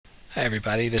Hi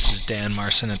everybody, this is Dan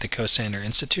Marson at the coase-sandor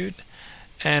Institute,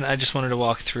 and I just wanted to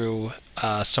walk through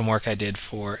some work I did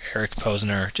for Eric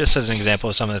Posner, just as an example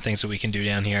of some of the things that we can do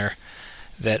down here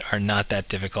that are not that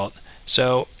difficult.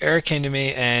 So Eric came to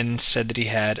me and said that he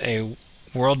had a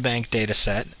World Bank data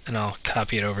set, and I'll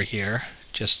copy it over here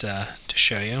just to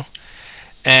show you.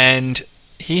 And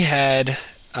he had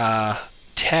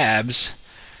tabs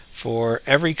for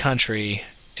every country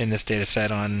in this data set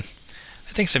on,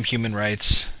 I think, some human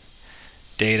rights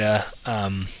data,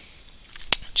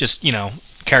 just,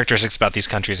 characteristics about these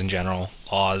countries in general,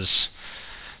 laws,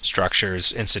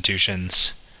 structures,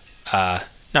 institutions. Not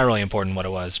really important what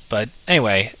it was, but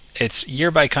anyway, it's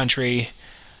year by country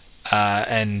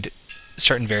and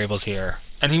certain variables here.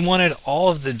 And he wanted all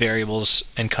of the variables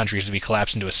and countries to be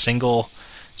collapsed into a single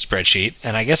spreadsheet,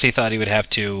 and I guess he thought he would have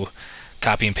to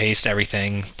copy and paste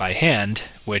everything by hand,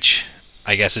 which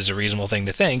I guess is a reasonable thing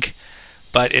to think.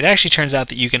 But it actually turns out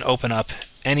that you can open up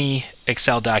any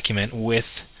Excel document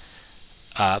with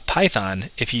Python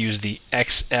if you use the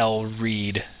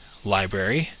XLRead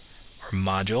library or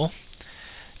module.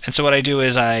 And so what I do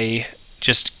is I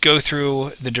just go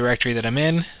through the directory that I'm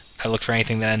in. I look for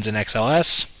anything that ends in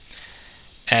XLS,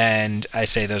 and I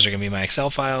say those are going to be my Excel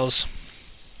files.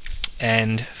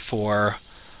 And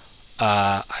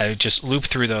I just loop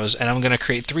through those, and I'm going to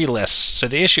create 3 lists. So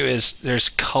the issue is there's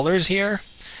colors here,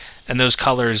 and those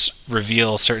colors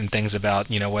reveal certain things about,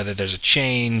 whether there's a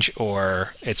change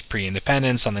or it's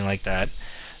pre-independence, something like that.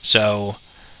 So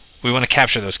we want to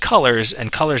capture those colors,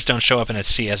 and colors don't show up in a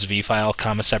CSV file,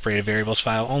 comma-separated variables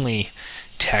file. Only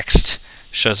text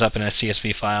shows up in a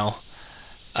CSV file.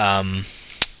 And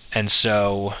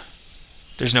so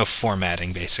there's no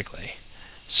formatting, basically.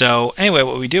 So anyway,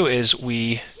 what we do is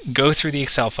we go through the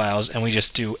Excel files, and we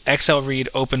just do XLRead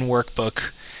open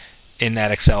workbook in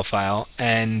that Excel file,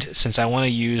 and since I want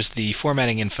to use the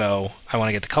formatting info, I want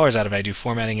to get the colors out of it, I do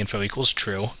formatting info equals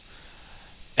true,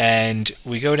 and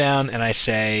we go down and I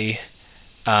say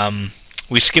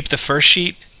we skip the first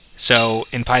sheet. So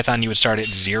in Python you would start at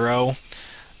 0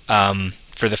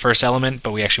 for the first element, but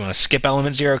we actually want to skip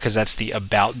element 0 because that's the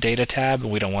about data tab,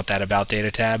 and we don't want that about data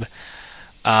tab.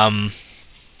 And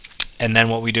then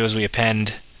what we do is we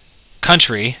append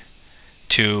country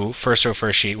to first row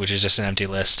first sheet, which is just an empty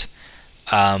list.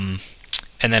 And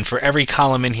then for every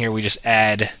column in here, we just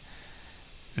add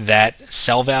that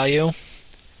cell value.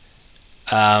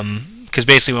 Because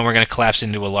basically when we're going to collapse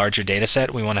into a larger data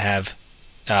set, we want to have,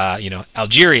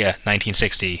 Algeria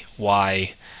 1960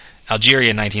 Y, Algeria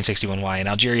 1961 Y, and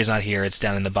Algeria is not here, it's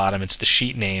down in the bottom, it's the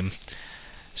sheet name.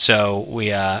 So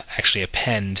we actually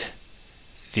append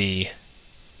the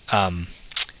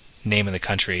name of the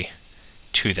country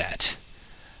to that.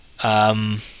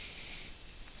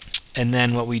 And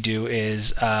then what we do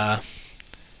is go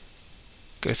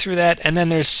through that, and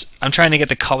then I'm trying to get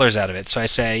the colors out of it. So I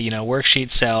say, worksheet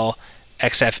cell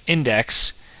XF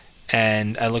index,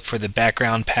 and I look for the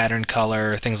background pattern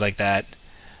color, things like that.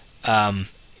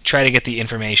 Try to get the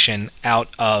information out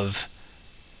of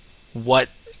what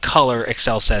color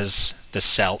Excel says the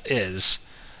cell is.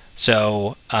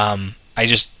 So I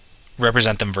just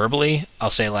represent them verbally. I'll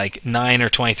say like 9 or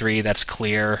 23, that's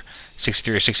clear.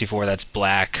 63 or 64, that's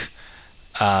black.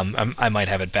 I might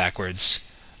have it backwards.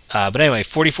 But anyway,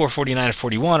 44, 49, and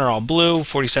 41 are all blue.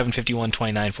 47, 51,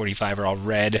 29, 45 are all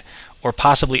red, or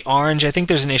possibly orange. I think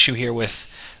there's an issue here with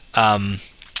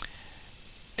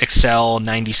Excel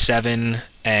 97,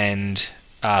 and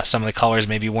some of the colors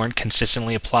maybe weren't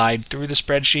consistently applied through the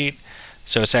spreadsheet.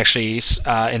 So it's actually,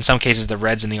 in some cases, the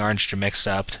reds and the orange are mixed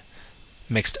up.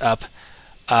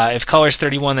 If color is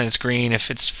 31, then it's green.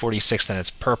 If it's 46, then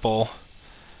it's purple.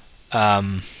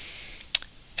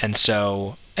 And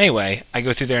so anyway, I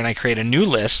go through there and I create a new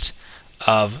list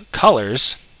of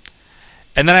colors,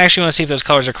 and then I actually want to see if those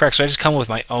colors are correct. So I just come up with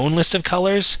my own list of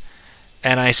colors,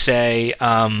 and I say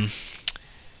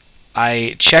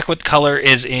I check what color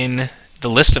is in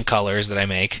the list of colors that I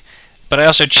make, but I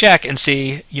also check and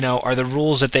see, are the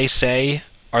rules that they say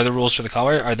are the rules for the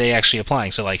color, are they actually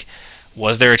applying? So like,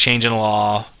 was there a change in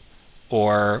law,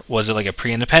 or was it like a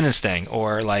pre-independence thing,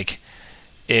 or like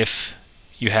if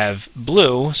you have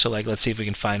blue, so like let's see if we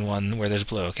can find one where there's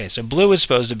blue. Okay, so blue is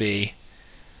supposed to be,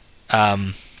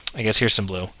 I guess here's some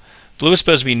blue. Blue is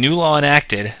supposed to be new law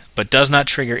enacted, but does not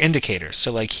trigger indicators.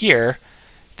 So like here,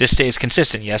 this stays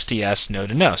consistent, yes to yes, no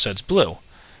to no, so it's blue.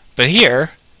 But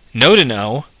here, no to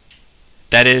no,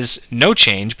 that is no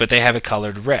change, but they have it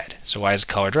colored red. So why is it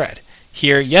colored red?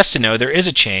 Here, yes to no, there is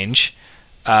a change,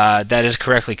 that is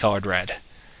correctly colored red.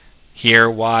 Here,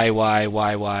 Y,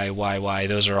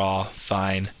 those are all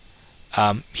fine.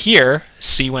 Here,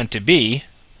 C went to B,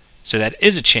 So that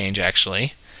is a change,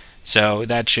 actually. So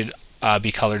that should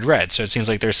be colored red. So it seems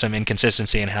like there's some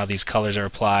inconsistency in how these colors are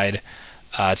applied.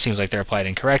 It seems like they're applied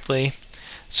incorrectly.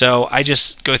 So I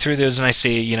just go through those and I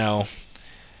see,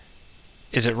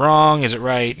 is it wrong? Is it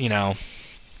right?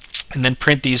 And then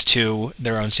print these to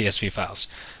their own CSV files.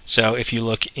 So if you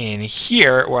look in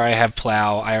here where I have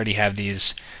plow, I already have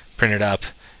these printed up.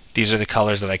 These are the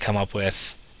colors that I come up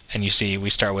with. And you see we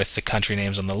start with the country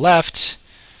names on the left.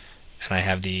 And I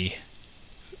have the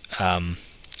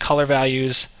color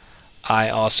values. I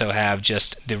also have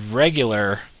just the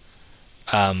regular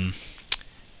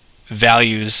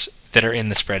values that are in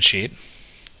the spreadsheet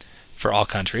for all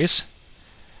countries.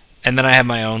 And then I have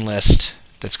my own list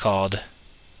that's called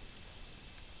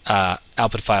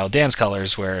output file Dan's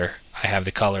colors, where I have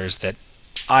the colors that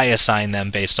I assign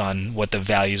them based on what the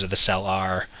values of the cell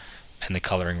are and the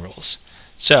coloring rules.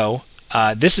 So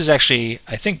this is actually,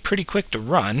 I think, pretty quick to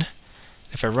run.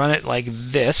 If I run it like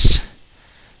this,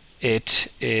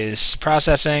 it is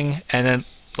processing, and then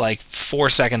like 4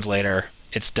 seconds later,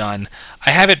 it's done.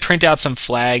 I have it print out some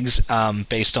flags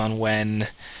based on when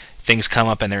things come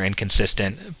up and they're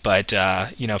inconsistent, but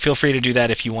feel free to do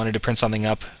that if you wanted to print something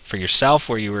up for yourself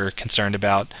where you were concerned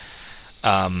about,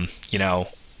 I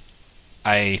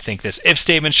think this if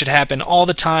statement should happen all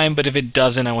the time, but if it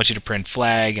doesn't, I want you to print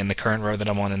flag and the current row that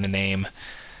I'm on in the name,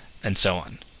 and so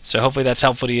on. So hopefully that's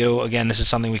helpful to you. Again, this is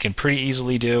something we can pretty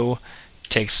easily do. It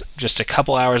takes just a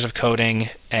couple hours of coding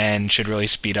and should really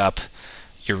speed up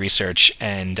your research,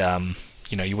 and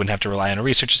you wouldn't have to rely on a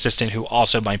research assistant who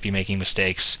also might be making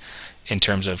mistakes in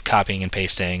terms of copying and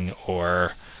pasting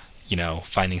or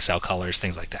finding cell colors,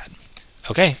 things like that.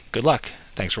 Okay, good luck.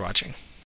 Thanks for watching.